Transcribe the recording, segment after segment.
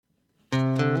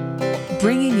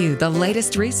bringing you the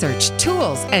latest research,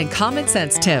 tools, and common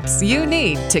sense tips you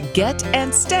need to get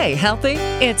and stay healthy.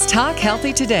 It's Talk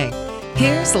Healthy Today.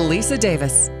 Here's Lisa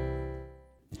Davis.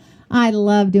 I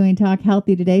love doing Talk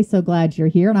Healthy Today. So glad you're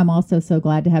here. And I'm also so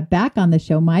glad to have back on the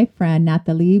show my friend,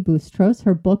 Nathalie Boustros.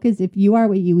 Her book is If You Are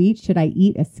What You Eat, Should I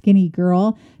Eat a Skinny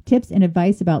Girl? Tips and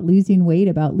advice about losing weight,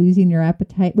 about losing your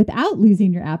appetite without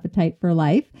losing your appetite for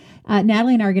life.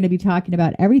 Natalie and I are going to be talking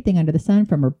about everything under the sun,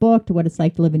 from her book to what it's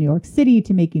like to live in New York City,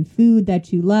 to making food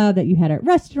that you love, that you had at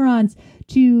restaurants,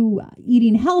 to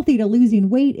eating healthy, to losing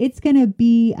weight. It's going to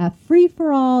be a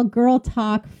free-for-all girl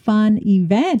talk fun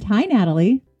event. Hi,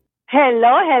 Natalie. Hello.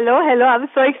 I'm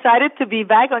so excited to be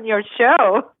back on your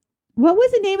show. What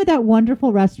was the name of that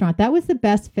wonderful restaurant? That was the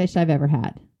best fish I've ever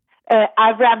had.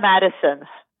 Avra Madison.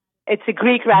 It's a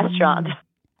Greek restaurant.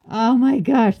 Oh my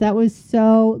gosh, that was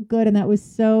so good, and that was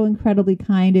so incredibly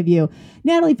kind of you.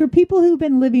 Natalie, for people who've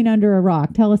been living under a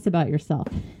rock, tell us about yourself.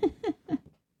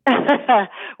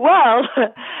 Well,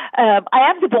 I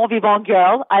am the bon vivant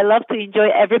girl. I love to enjoy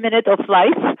every minute of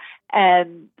life,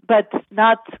 but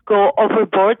not go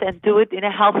overboard and do it in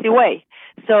a healthy way.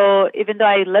 So even though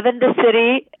I live in the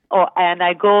city and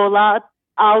I go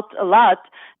out a lot,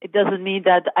 it doesn't mean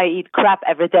that I eat crap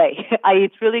every day. I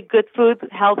eat really good food,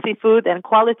 healthy food, and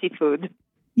quality food.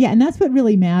 Yeah, and that's what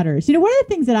really matters. You know, one of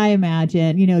the things that I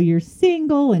imagine, you're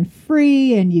single and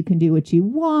free and you can do what you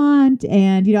want.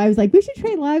 And, I was like, we should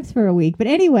trade lives for a week. But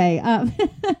anyway,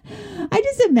 I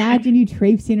just imagine you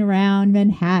traipsing around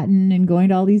Manhattan and going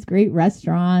to all these great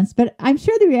restaurants. But I'm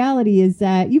sure the reality is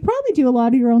that you probably do a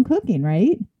lot of your own cooking,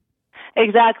 right?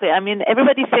 Exactly. I mean,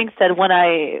 everybody thinks that when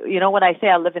I say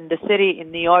I live in the city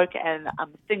in New York and I'm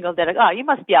single, they're like, oh, you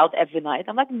must be out every night.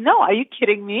 I'm like, no, are you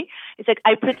kidding me? It's like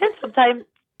I pretend sometimes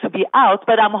to be out,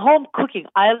 but I'm home cooking.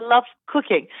 I love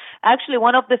cooking. Actually,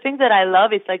 one of the things that I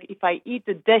love is like if I eat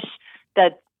a dish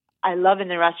that I love in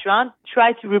a restaurant,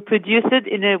 try to reproduce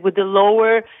it with the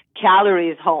lower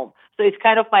calories home. So it's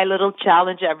kind of my little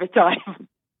challenge every time.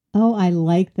 Oh, I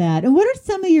like that. And what are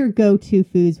some of your go-to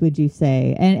foods, would you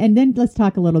say? And then let's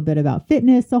talk a little bit about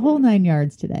fitness, the whole 9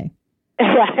 yards today.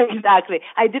 Yeah, exactly.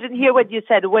 I didn't hear what you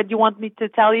said. What do you want me to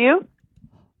tell you?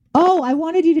 Oh, I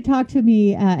wanted you to talk to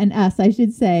me and us, I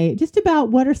should say, just about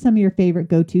what are some of your favorite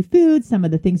go-to foods, some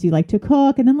of the things you like to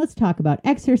cook, and then let's talk about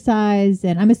exercise.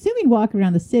 And I'm assuming walking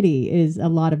around the city is a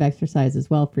lot of exercise as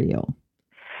well for you.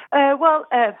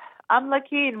 I'm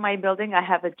lucky in my building. I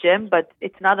have a gym, but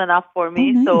it's not enough for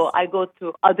me. Oh, nice. So I go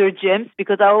to other gyms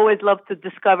because I always love to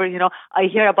discover, I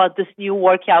hear about this new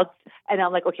workout and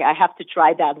I'm like, okay, I have to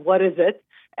try that. What is it?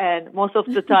 And most of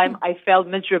the time I fail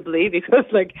miserably because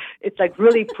it's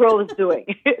really pros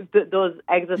doing those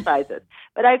exercises.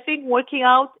 But I think working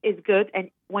out is good.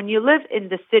 And when you live in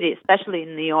the city, especially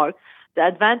in New York, the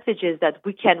advantage is that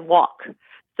we can walk.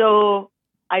 So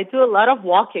I do a lot of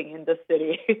walking in the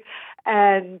city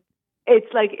and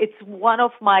it's one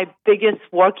of my biggest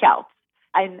workouts.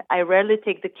 I rarely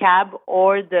take the cab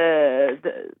or the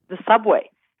subway.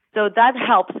 So that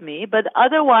helps me. But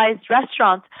otherwise,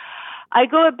 restaurants, I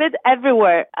go a bit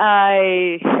everywhere. I'm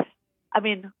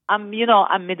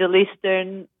Middle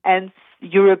Eastern and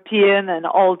European and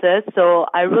all this. So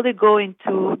I really go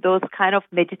into those kind of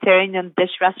Mediterranean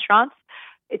dish restaurants.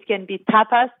 It can be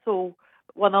tapas. So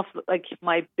one of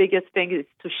my biggest things is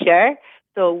to share.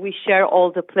 So we share all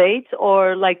the plates,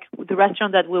 or the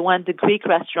restaurant that we went, the Greek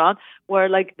restaurant, where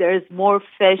there's more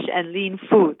fish and lean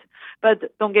food.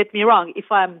 But don't get me wrong, if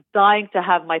I'm dying to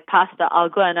have my pasta, I'll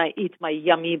go and I eat my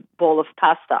yummy bowl of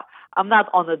pasta. I'm not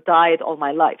on a diet all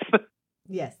my life.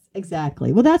 Yes,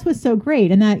 exactly. Well, that's what's so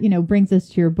great. And that, brings us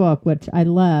to your book, which I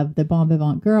love, The Bon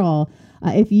Vivant Girl.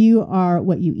 If You Are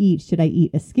What You Eat, Should I Eat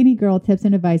a Skinny Girl? Tips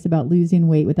and advice about losing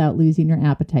weight without losing your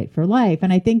appetite for life.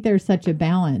 And I think there's such a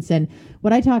balance. And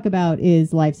what I talk about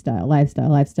is lifestyle.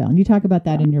 And you talk about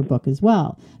that in your book as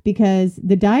well, because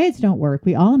the diets don't work.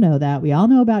 We all know that. We all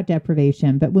know about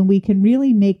deprivation. But when we can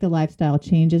really make the lifestyle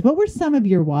changes, what were some of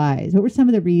your whys? What were some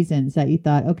of the reasons that you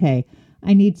thought, okay,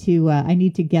 I need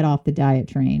to get off the diet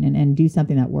train and do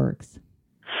something that works?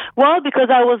 Well, because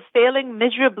I was failing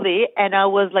miserably and I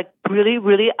was really,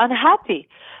 really unhappy.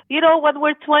 When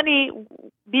we're 20,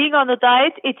 being on a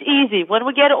diet, it's easy. When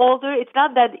we get older, it's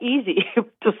not that easy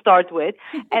to start with.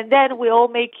 And then we all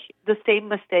make the same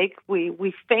mistake.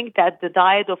 We think that the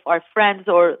diet of our friends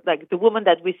or the woman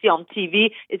that we see on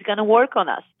TV is going to work on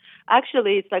us.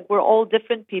 Actually, it's we're all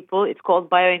different people. It's called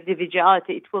bioindividuality.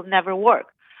 It will never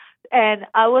work. And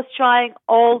I was trying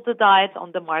all the diets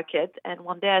on the market. And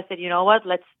one day I said, you know what,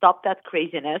 let's stop that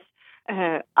craziness.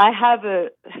 I have a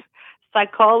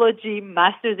psychology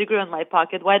master's degree in my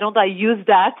pocket. Why don't I use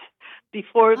that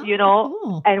before,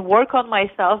 cool. and work on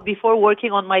myself before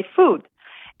working on my food.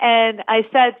 And I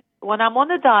said, when I'm on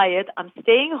a diet, I'm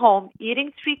staying home,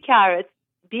 eating 3 carrots,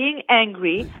 being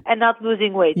angry, and not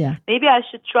losing weight. Yeah. Maybe I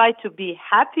should try to be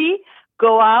happy,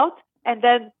 go out, and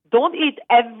then don't eat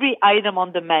every item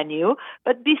on the menu,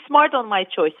 but be smart on my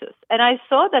choices. And I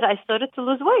saw that I started to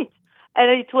lose weight. And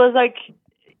it was like,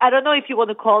 I don't know if you want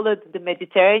to call it the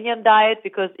Mediterranean diet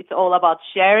because it's all about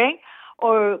sharing,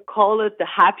 or call it the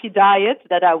happy diet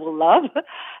that I will love.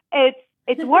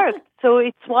 It worked. So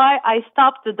it's why I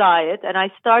stopped the diet and I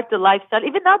start the lifestyle,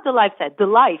 even not the lifestyle, the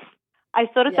life. I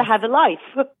started to have a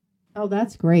life. Oh,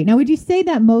 that's great. Now, would you say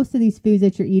that most of these foods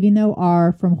that you're eating, though,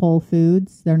 are from whole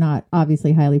foods? They're not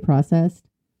obviously highly processed?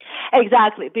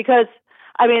 Exactly. Because,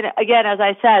 I mean, again, as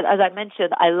I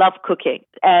mentioned, I love cooking.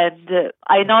 And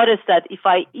I noticed that if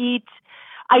I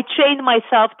train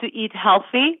myself to eat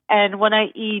healthy. And when I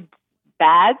eat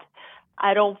bad,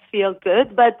 I don't feel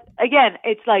good. But again,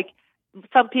 it's like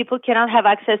some people cannot have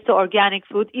access to organic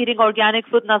food. Eating organic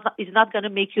food is not going to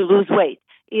make you lose weight.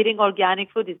 Eating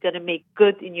organic food is going to make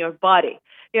good in your body.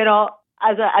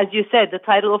 As you said, the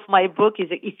title of my book is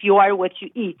If You Are What You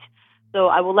Eat. So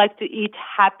I would like to eat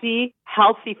happy,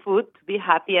 healthy food to be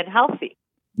happy and healthy.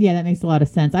 Yeah, that makes a lot of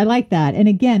sense. I like that. And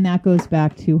again, that goes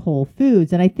back to whole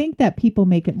foods. And I think that people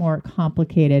make it more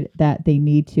complicated that they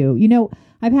need to.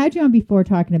 I've had you on before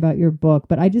talking about your book,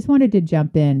 but I just wanted to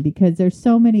jump in because there's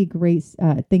so many great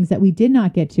things that we did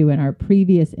not get to in our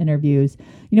previous interviews.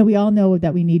 We all know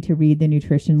that we need to read the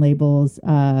nutrition labels.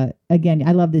 Again,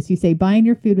 I love this. You say buying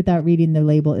your food without reading the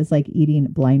label is like eating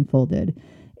blindfolded.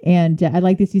 And I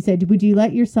like this. You said, would you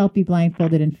let yourself be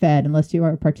blindfolded and fed unless you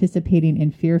are participating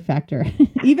in Fear Factor?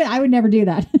 Even I would never do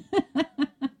that.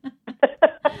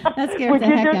 That scares the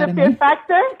heck out of me. Would you do the Fear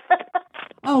Factor?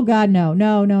 Oh, God, no.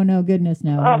 Goodness,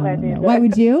 no. Oh, no. Why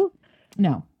would you?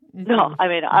 No. No, I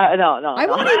mean, no. I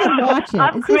won't even watch it.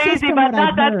 I'm crazy, but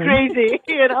not that crazy,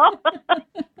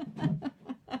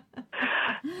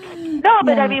 No,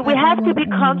 but I mean, we have to be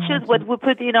conscious what we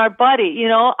put in our body.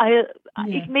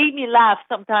 It made me laugh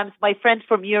sometimes. My friends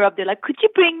from Europe, they're like, could you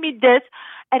bring me this?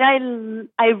 And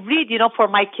I read, for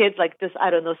my kids, like this,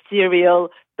 I don't know, cereal,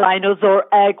 dinosaur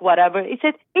egg, whatever. It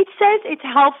says it's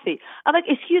healthy. I'm like,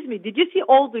 excuse me, did you see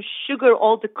all the sugar,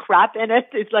 all the crap in it?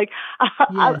 It's like,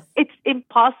 yes. It's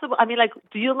impossible. I mean, like,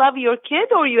 do you love your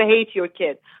kid or you hate your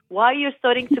kid? Why are you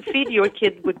starting to feed your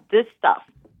kid with this stuff?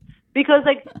 Because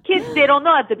like kids, they don't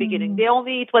know at the beginning. They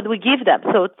only eat what we give them.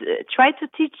 So try to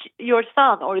teach your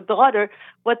son or daughter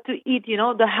what to eat,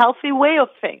 the healthy way of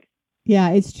things.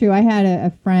 Yeah, it's true. I had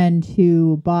a friend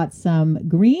who bought some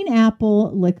green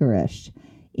apple licorice.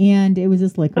 And it was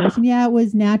this licorice. And yeah, it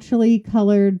was naturally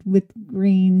colored with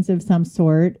greens of some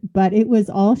sort. But it was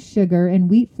all sugar and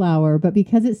wheat flour. But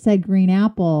because it said green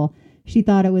apple, she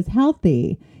thought it was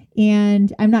healthy.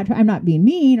 And I'm not being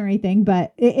mean or anything,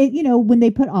 but it when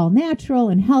they put all natural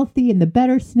and healthy and the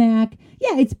better snack,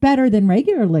 yeah, it's better than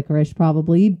regular licorice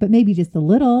probably, but maybe just a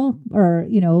little, or,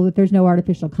 if there's no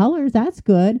artificial colors, that's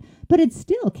good, but it's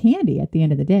still candy at the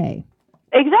end of the day.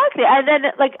 Exactly. And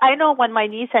then, like, I know when my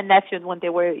niece and nephew, when they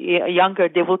were younger,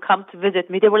 they will come to visit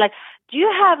me. They were like, do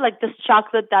you have like this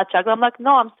chocolate, that chocolate? I'm like,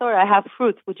 no, I'm sorry, I have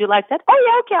fruit. Would you like that?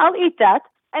 Oh, yeah, okay, I'll eat that.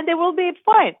 And they will be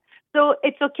fine. So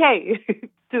it's okay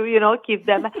to, give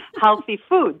them healthy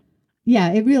food.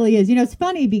 Yeah, it really is. It's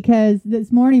funny because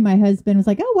this morning my husband was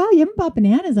like, oh, wow, you haven't bought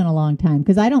bananas in a long time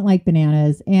because I don't like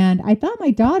bananas. And I thought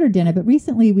my daughter didn't. But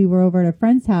recently we were over at a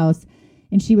friend's house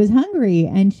and she was hungry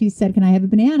and she said, can I have a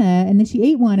banana? And then she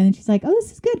ate one and then she's like, oh,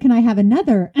 this is good. Can I have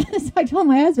another? So I told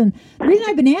my husband, the reason I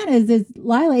have bananas is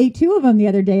Lila ate 2 of them the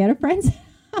other day at a friend's house.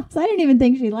 I didn't even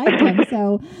think she liked them.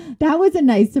 So that was a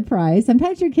nice surprise.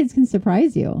 Sometimes your kids can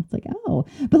surprise you. It's like, oh,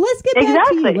 but let's get back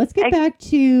to you. Let's get back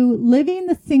to living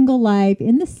the single life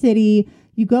in the city.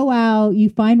 You go out, you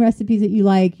find recipes that you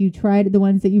like, you try the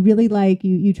ones that you really like,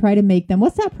 you try to make them.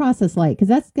 What's that process like? Because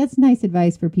that's nice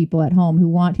advice for people at home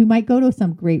who might go to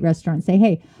some great restaurant and say,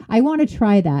 hey, I want to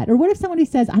try that. Or what if somebody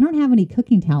says, I don't have any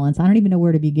cooking talents, I don't even know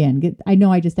where to begin. I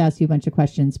know I just asked you a bunch of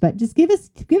questions, but just give us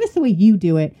the way you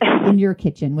do it in your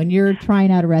kitchen when you're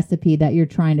trying out a recipe that you're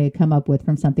trying to come up with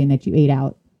from something that you ate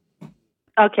out.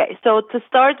 Okay, so to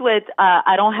start with,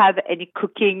 I don't have any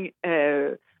cooking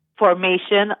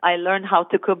formation. I learned how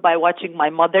to cook by watching my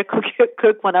mother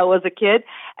cook when I was a kid.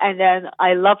 And then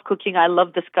I love cooking. I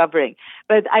love discovering.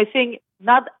 But I think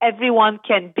not everyone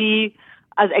can be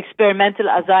as experimental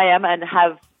as I am and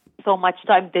have so much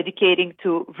time dedicating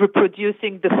to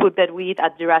reproducing the food that we eat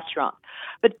at the restaurant.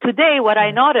 But today, what I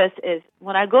notice is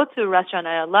when I go to a restaurant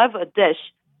and I love a dish,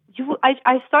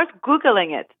 I start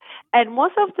Googling it. And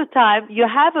most of the time, you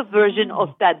have a version of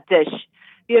that dish,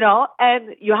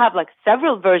 and you have like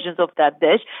several versions of that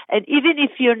dish. And even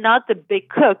if you're not the big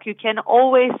cook, you can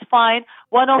always find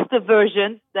one of the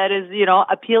versions that is,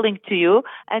 appealing to you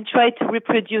and try to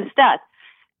reproduce that.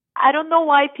 I don't know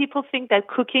why people think that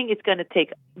cooking is going to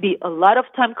be a lot of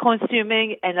time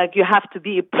consuming and like you have to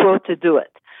be a pro to do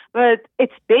it. But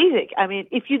it's basic. I mean,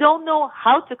 if you don't know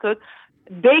how to cook,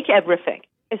 bake everything.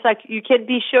 It's like you can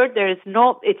be sure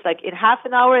it's like in half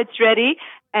an hour it's ready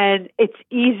and it's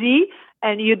easy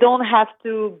and you don't have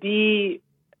to be,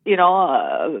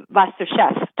 a master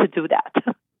chef to do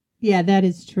that. Yeah, that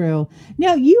is true.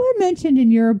 Now, you had mentioned in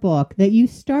your book that you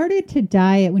started to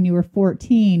diet when you were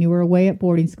 14. You were away at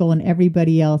boarding school and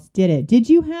everybody else did it. Did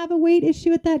you have a weight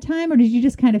issue at that time, or did you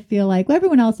just kind of feel like, well,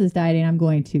 everyone else is dieting, I'm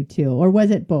going to too? Or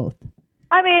was it both?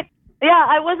 I mean, yeah,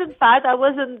 I wasn't fat. I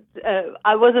wasn't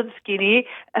skinny.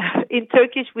 In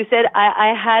Turkish, we said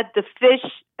I had the fish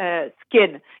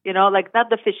skin, like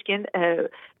not the fish skin,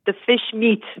 the fish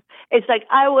meat. It's like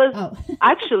I was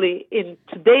actually, in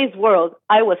today's world,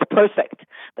 I was perfect.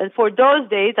 But for those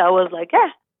days, I was like,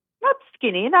 not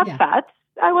skinny, not fat.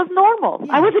 I was normal.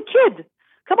 Yeah. I was a kid.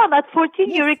 Come on, at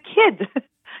 14, you're a kid.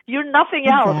 You're nothing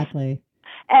else. Exactly.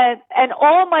 And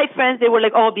all my friends, they were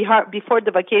like, before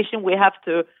the vacation, we have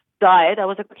to diet. I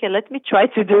was like, okay, let me try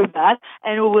to do that.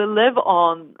 And we will live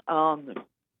on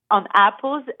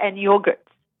apples and yogurt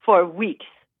for weeks.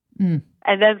 Mm.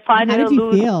 And then finally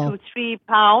lose 2-3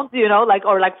 pounds,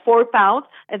 or 4 pounds,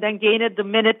 and then gain it the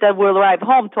minute that we'll arrive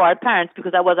home to our parents,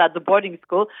 because I was at the boarding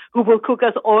school, who will cook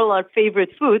us all our favorite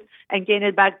food, and gain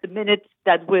it back the minute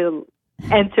that we'll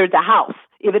enter the house,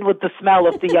 even with the smell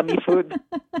of the yummy food.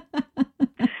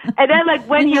 And then,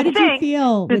 when you think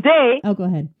today, go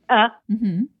ahead.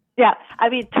 Mm-hmm. Yeah, I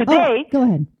mean, today, go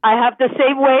ahead. I have the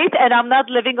same weight, and I'm not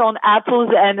living on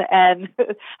apples and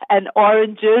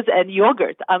oranges and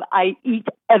yogurt. I eat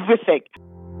everything.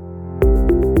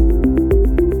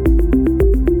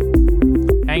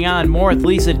 Hang on, more with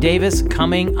Lisa Davis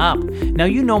coming up. Now,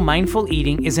 mindful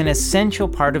eating is an essential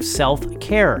part of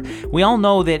self-care. We all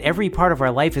know that every part of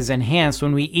our life is enhanced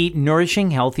when we eat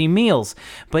nourishing, healthy meals.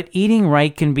 But eating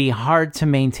right can be hard to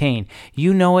maintain.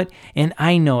 You know it, and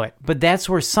I know it. But that's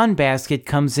where Sunbasket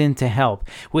comes in to help.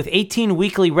 With 18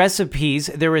 weekly recipes,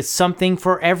 there is something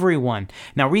for everyone.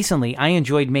 Now, recently, I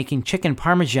enjoyed making chicken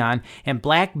parmesan and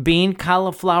black bean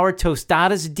cauliflower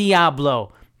tostadas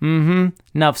Diablo.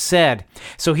 Enough said.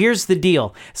 So here's the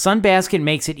deal. Sunbasket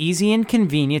makes it easy and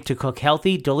convenient to cook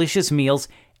healthy, delicious meals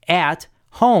at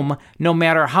home, no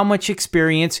matter how much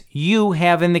experience you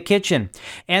have in the kitchen.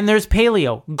 And there's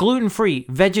paleo, gluten-free,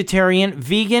 vegetarian,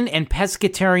 vegan, and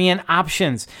pescatarian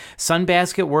options.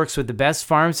 Sunbasket works with the best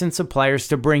farms and suppliers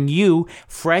to bring you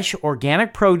fresh,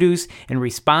 organic produce and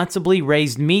responsibly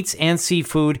raised meats and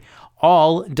seafood,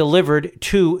 all delivered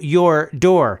to your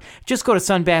door. Just go to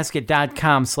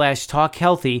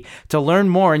sunbasket.com/talkhealthy to learn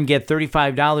more and get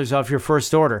 $35 off your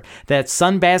first order. That's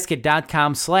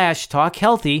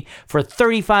sunbasket.com/talkhealthy for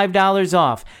 $35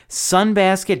 off.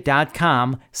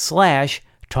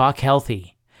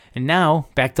 sunbasket.com/talkhealthy. And now,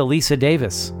 back to Lisa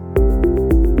Davis.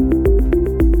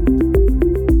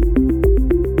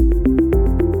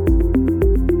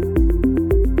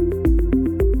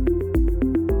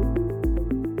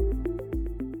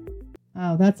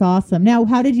 That's awesome. Now,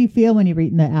 how did you feel when you were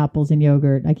eating the apples and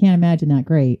yogurt? I can't imagine that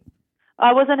great.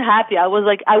 I wasn't happy. I was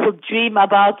like, I would dream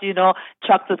about,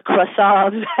 chocolate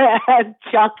croissants and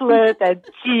chocolate and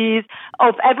cheese,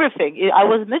 of everything. I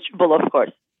was miserable, of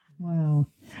course. Wow.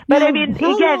 But now, I mean,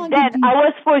 again, then I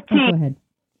was 14. Oh, go ahead.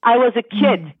 I was a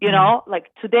kid,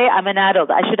 today I'm an adult.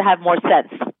 I should have more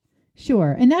sense.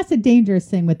 Sure. And that's a dangerous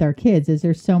thing with our kids, is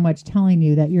there's so much telling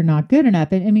you that you're not good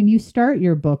enough. And I mean, you start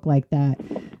your book like that.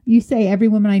 You say every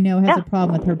woman I know has a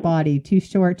problem with her body. Too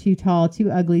short, too tall,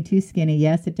 too ugly, too skinny.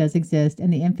 Yes, it does exist.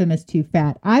 And the infamous too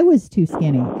fat. I was too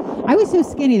skinny. I was so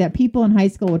skinny that people in high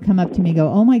school would come up to me and go,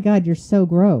 oh my God, you're so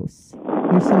gross.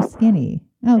 You're so skinny.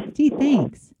 Oh, gee,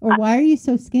 thanks. Or why are you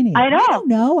so skinny? I know. I don't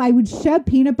know. I would shove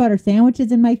peanut butter sandwiches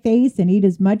in my face and eat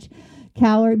as much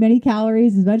many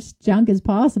calories, as much junk as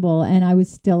possible, and I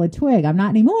was still a twig. I'm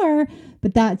not anymore,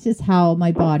 but that's just how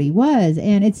my body was.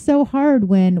 And it's so hard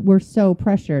when we're so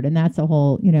pressured, and that's a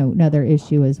whole, another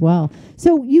issue as well.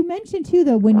 So you mentioned too,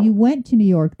 though, when you went to New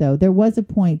York, though, there was a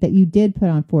point that you did put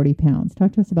on 40 pounds.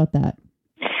 Talk to us about that.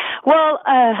 Well,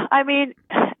 I mean,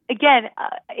 again,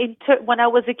 when I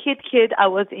was a kid, I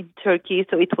was in Turkey,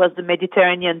 so it was the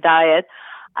Mediterranean diet.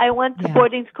 I went to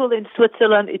boarding school in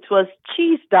Switzerland. It was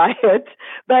cheese diet,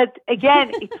 but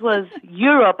again, it was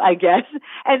Europe, I guess.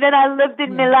 And then I lived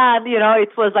in Milan,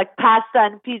 it was like pasta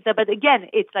and pizza. But again,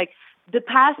 it's like the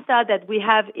pasta that we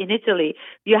have in Italy,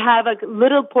 you have a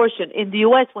little portion. In the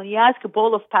U.S., when you ask a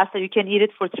bowl of pasta, you can eat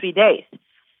it for 3 days.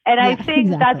 And I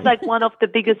think that's like one of the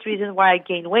biggest reasons why I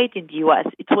gained weight in the U.S.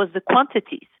 It was the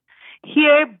quantities.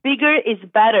 Here, bigger is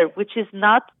better, which is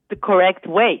not the correct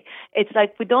way. It's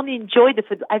like we don't enjoy the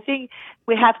food. I think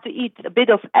we have to eat a bit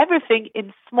of everything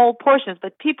in small portions.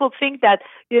 But people think that,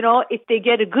 if they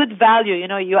get a good value,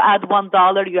 you add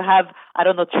 $1, you have,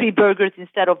 3 burgers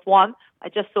instead of 1. I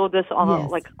just saw this on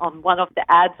on one of the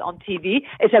ads on TV.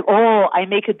 It's like, oh, I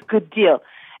make a good deal.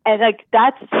 And like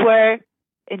that's where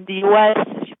in the U.S.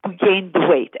 we gained the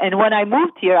weight. And when I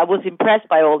moved here, I was impressed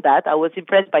by all that. I was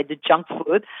impressed by the junk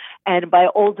food and by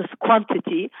all this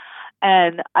quantity.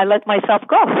 And I let myself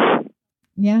go.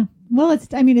 Yeah. Well,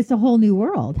 it's a whole new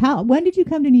world. When did you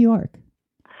come to New York?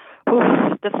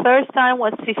 The first time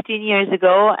was 15 years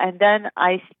ago. And then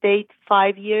I stayed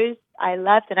 5 years. I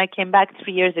left and I came back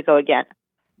 3 years ago again.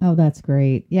 Oh, that's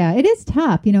great. Yeah, it is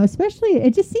tough, especially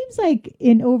it just seems like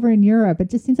over in Europe,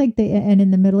 it just seems like and in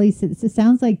the Middle East, it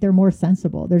sounds like they're more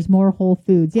sensible. There's more whole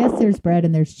foods. Yes, there's bread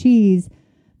and there's cheese,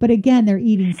 but again, they're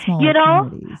eating small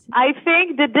quantities. I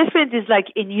think the difference is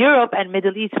like in Europe and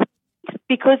Middle East,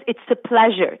 because it's a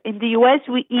pleasure. In the U.S.,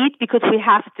 we eat because we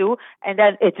have to, and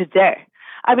then it's there.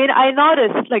 I mean, I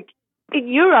noticed like in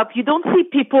Europe, you don't see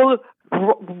people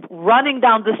running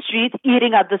down the street,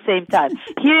 eating at the same time.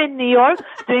 Here in New York,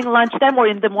 during lunchtime or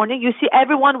in the morning, you see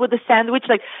everyone with a sandwich,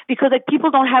 because people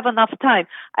don't have enough time.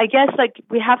 I guess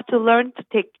we have to learn to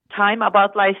take time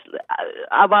about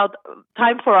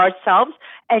time for ourselves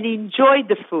and enjoy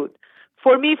the food.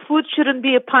 For me, food shouldn't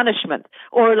be a punishment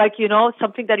or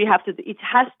something that you have to do. It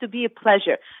has to be a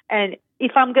pleasure. And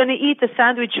if I'm going to eat a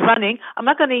sandwich running, I'm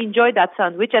not going to enjoy that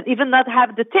sandwich and even not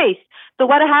have the taste. So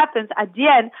what happens at the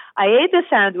end, I ate the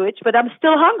sandwich, but I'm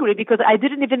still hungry because I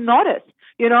didn't even notice,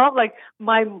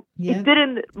 my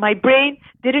brain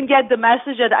didn't get the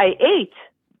message that I ate.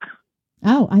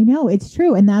 Oh, I know. It's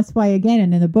true. And that's why, again,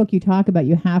 and in the book, you talk about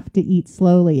you have to eat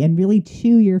slowly and really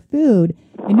chew your food.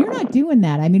 And you're not doing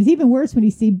that. I mean, it's even worse when you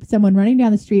see someone running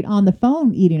down the street on the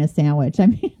phone eating a sandwich. I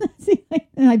mean,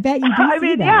 and I bet you do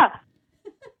see that. Yeah.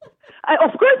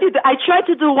 Of course you do. I tried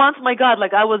to do once, my God,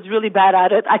 I was really bad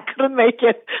at it. I couldn't make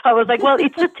it. I was like, well,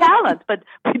 it's a talent, but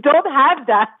we don't have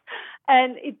that.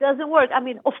 And it doesn't work. I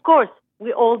mean, of course,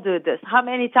 we all do this. How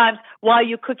many times while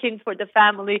you're cooking for the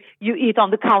family, you eat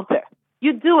on the counter?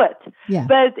 You do it. Yeah.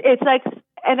 But it's like,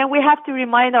 and then we have to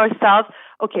remind ourselves,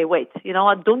 okay, wait, you know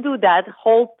what? Don't do that.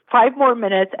 Hold 5 more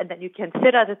minutes, and then you can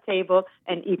sit at a table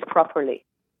and eat properly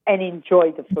and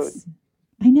enjoy the food.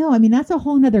 I know. I mean, that's a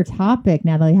whole nother topic,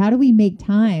 Natalie. How do we make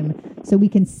time so we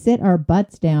can sit our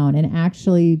butts down and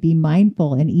actually be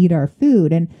mindful and eat our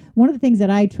food? And one of the things that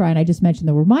I try, and I just mentioned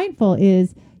that we're mindful,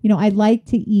 is, I like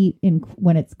to eat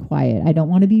when it's quiet. I don't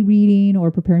want to be reading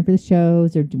or preparing for the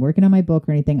shows or working on my book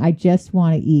or anything. I just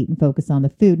want to eat and focus on the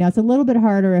food. Now, it's a little bit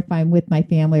harder if I'm with my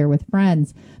family or with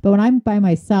friends, but when I'm by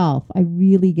myself, I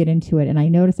really get into it, and I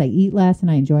notice I eat less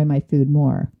and I enjoy my food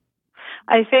more.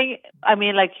 I think,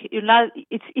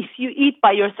 if you eat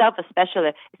by yourself especially,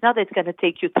 it's not that it's going to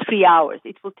take you 3 hours.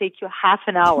 It will take you half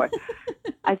an hour.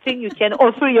 I think you can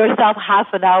offer yourself half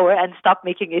an hour and stop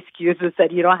making excuses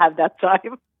that you don't have that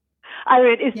time. I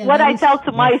mean, it's what I tell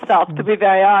to myself, to be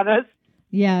very honest.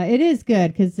 Yeah, it is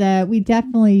good because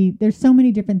there's so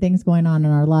many different things going on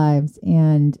in our lives.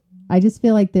 And I just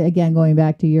feel like, again, going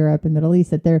back to Europe and Middle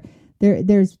East, that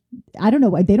there's, I don't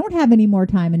know, they don't have any more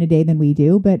time in a day than we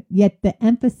do, but yet the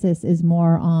emphasis is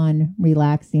more on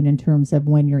relaxing in terms of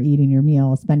when you're eating your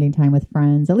meal, spending time with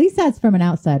friends. At least that's from an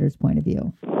outsider's point of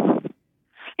view.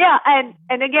 Yeah,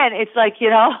 and again, it's like,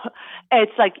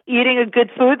 it's like eating a good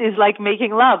food is like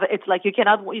making love. It's like you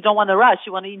don't want to rush.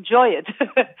 You want to enjoy it.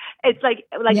 It's like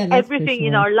everything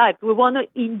in our life. We want to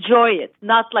enjoy it,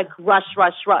 not like rush.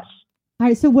 All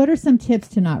right, so what are some tips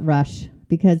to not rush?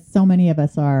 Because so many of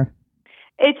us are.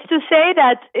 It's to say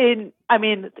that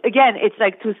again, it's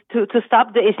like to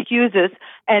stop the excuses.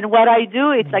 And what I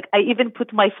do, it's like I even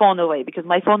put my phone away because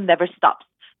my phone never stops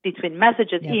between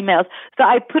messages, emails. So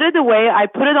I put it away, I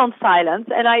put it on silence,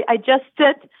 and I just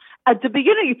sit. At the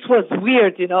beginning, it was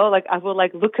weird, I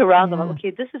would look around and I'm like,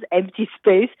 okay, this is empty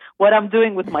space, what I'm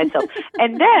doing with myself.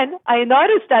 And then I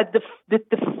noticed that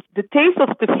the taste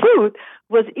of the food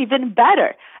was even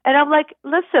better. And I'm like,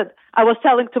 listen, I was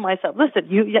telling to myself, listen,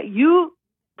 you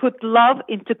put love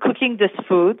into cooking this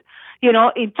food,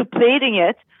 into plating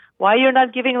it. Why you're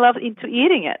not giving love into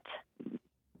eating it?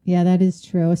 Yeah, that is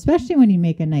true, especially when you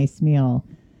make a nice meal.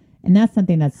 And that's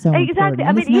something that's so Exactly. important.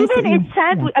 I mean, even in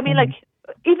sandwich, yeah, I mean, like,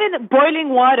 even boiling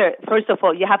water, first of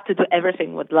all, you have to do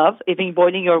everything with love. Even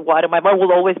boiling your water, my mom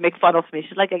will always make fun of me.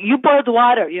 She's like, you boiled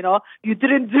water, you know, you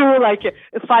didn't do like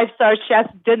a 5-star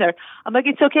chef dinner. I'm like,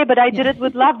 it's okay, but I did it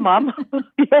with love, Mom,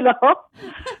 you know.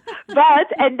 But,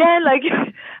 and then like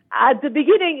at the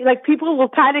beginning, like people will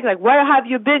panic, like, where have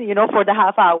you been, you know, for the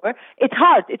half hour? It's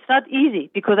hard. It's not easy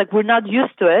because like we're not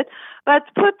used to it. But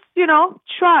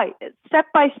try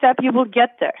step by step, you will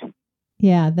get there.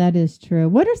 Yeah, that is true.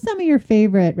 What are some of your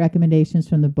favorite recommendations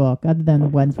from the book, other than the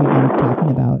ones we've been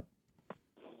talking about?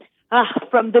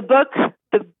 From the book,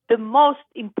 the most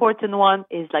important one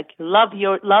is like love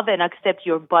and accept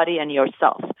your body and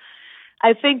yourself.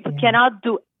 I think we cannot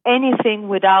do anything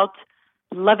without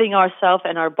loving ourselves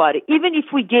and our body. Even if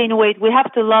we gain weight, we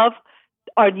have to love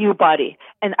our new body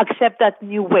and accept that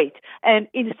new weight. And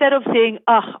instead of saying,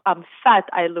 I'm fat,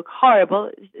 I look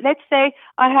horrible, let's say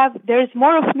there's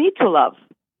more of me to love.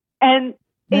 And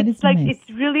it's like, nice. It's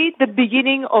really the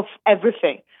beginning of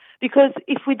everything. Because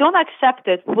if we don't accept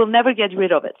it, we'll never get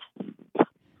rid of it.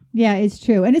 Yeah, it's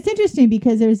true. And it's interesting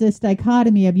because there's this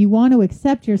dichotomy of you want to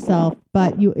accept yourself,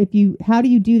 but how do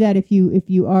you do that if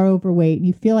you are overweight and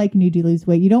you feel like you need to lose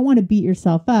weight? You don't want to beat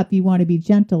yourself up. You want to be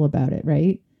gentle about it,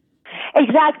 right?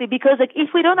 Exactly, because like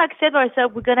if we don't accept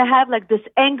ourselves, we're gonna have like this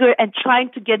anger and trying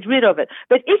to get rid of it.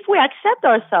 But if we accept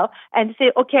ourselves and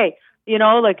say, okay, you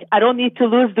know, like I don't need to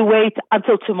lose the weight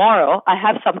until tomorrow. I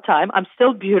have some time. I'm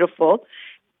still beautiful.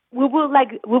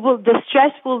 The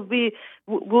stress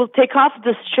we'll take off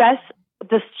the stress,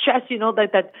 you know,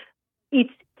 that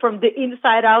eats from the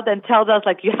inside out and tells us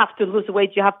like you have to lose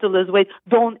weight,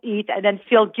 don't eat, and then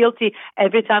feel guilty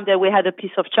every time that we had a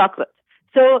piece of chocolate.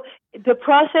 So the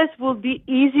process will be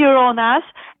easier on us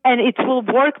and it will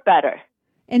work better.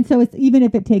 And so it's even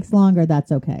if it takes longer,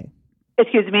 that's okay.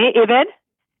 Excuse me, even?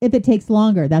 If it takes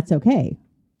longer, that's okay,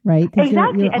 right?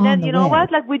 Exactly. And then you know what?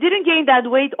 Like we didn't gain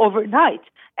that weight overnight.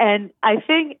 And I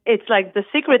think it's like the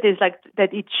secret is like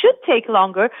that it should take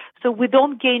longer so we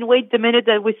don't gain weight the minute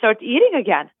that we start eating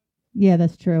again. Yeah,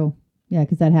 that's true. Yeah,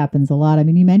 because that happens a lot. I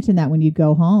mean, you mentioned that when you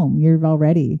go home, you're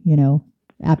already, you know,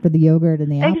 after the yogurt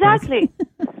and the apples. Exactly.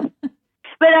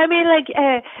 But I mean, like,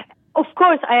 of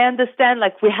course, I understand,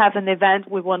 like, we have an event,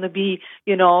 we want to be,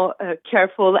 you know,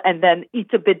 careful and then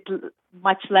eat a bit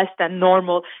much less than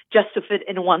normal just to fit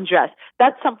in one dress.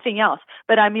 That's something else.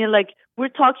 But I mean, like, we're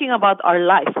talking about our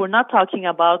life. We're not talking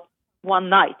about one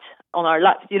night on our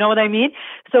life. You know what I mean?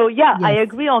 So, yeah, yes. I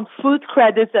agree on food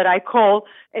credits that I call.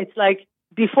 It's like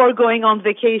before going on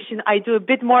vacation, I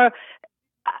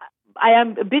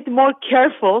am a bit more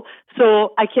careful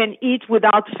so I can eat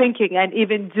without thinking and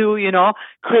even do, you know,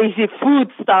 crazy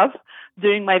food stuff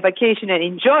during my vacation and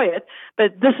enjoy it.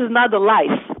 But this is not a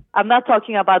life. I'm not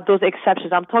talking about those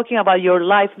exceptions. I'm talking about your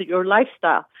life, your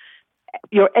lifestyle,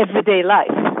 your everyday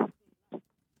life.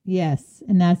 Yes,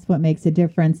 and that's what makes a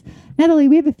difference. Natalie,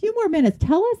 we have a few more minutes.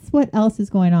 Tell us what else is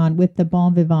going on with the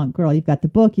Bon Vivant Girl. You've got the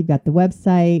book, you've got the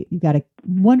website, you've got a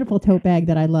wonderful tote bag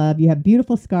that I love. You have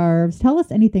beautiful scarves. Tell us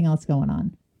anything else going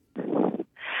on.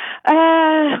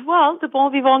 Well, the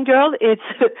Bon Vivant Girl, it's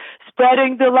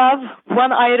spreading the love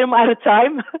one item at a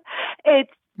time.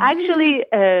 It's actually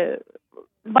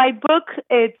my book.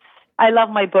 I love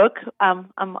my book. I'm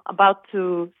about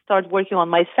to start working on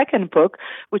my second book,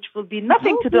 which will be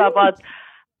nothing to do about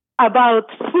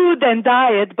food and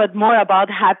diet, but more about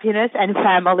happiness and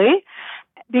family.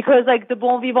 Because like the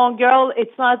Bon Vivant Girl,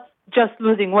 it's not just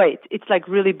losing weight. It's like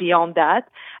really beyond that.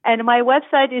 And my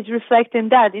website is reflecting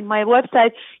that. In my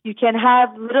website, you can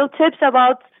have little tips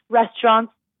about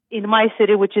restaurants in my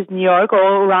city, which is New York, all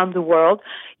around the world.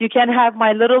 You can have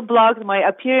my little blogs, my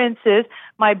appearances,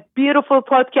 my beautiful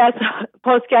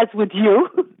podcast with you.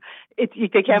 You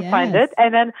can find it.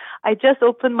 And then I just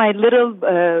opened my little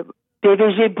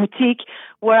BVG boutique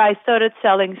where I started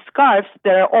selling scarves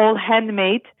that are all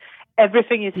handmade.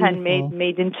 Everything is handmade,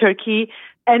 made in Turkey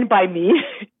and by me.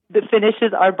 The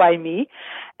finishes are by me.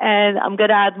 And I'm going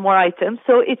to add more items.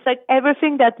 So it's like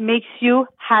everything that makes you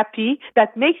happy,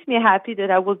 that makes me happy, that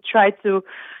I would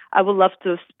love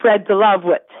to spread the love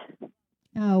with.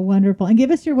 Oh, wonderful. And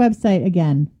give us your website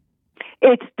again.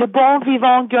 It's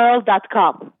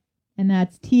thebonvivantgirl.com. And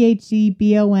that's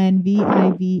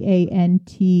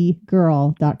THEBONVIVANT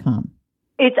girl.com.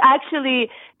 It's actually,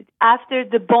 after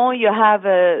the bon, you have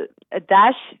a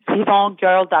dash,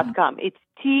 vivantgirl.com. It's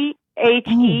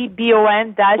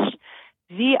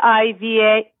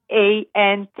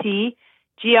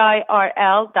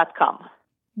THEBON-VIVANTGIRL.com.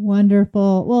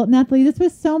 Wonderful. Well, Nathalie, this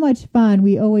was so much fun.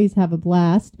 We always have a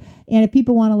blast. And if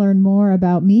people want to learn more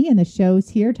about me and the shows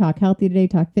here, Talk Healthy Today,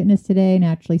 Talk Fitness Today,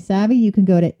 Naturally Savvy, you can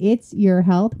go to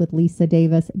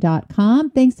itsyourhealthwithlisadavis.com.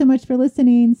 Thanks so much for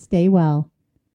listening. Stay well.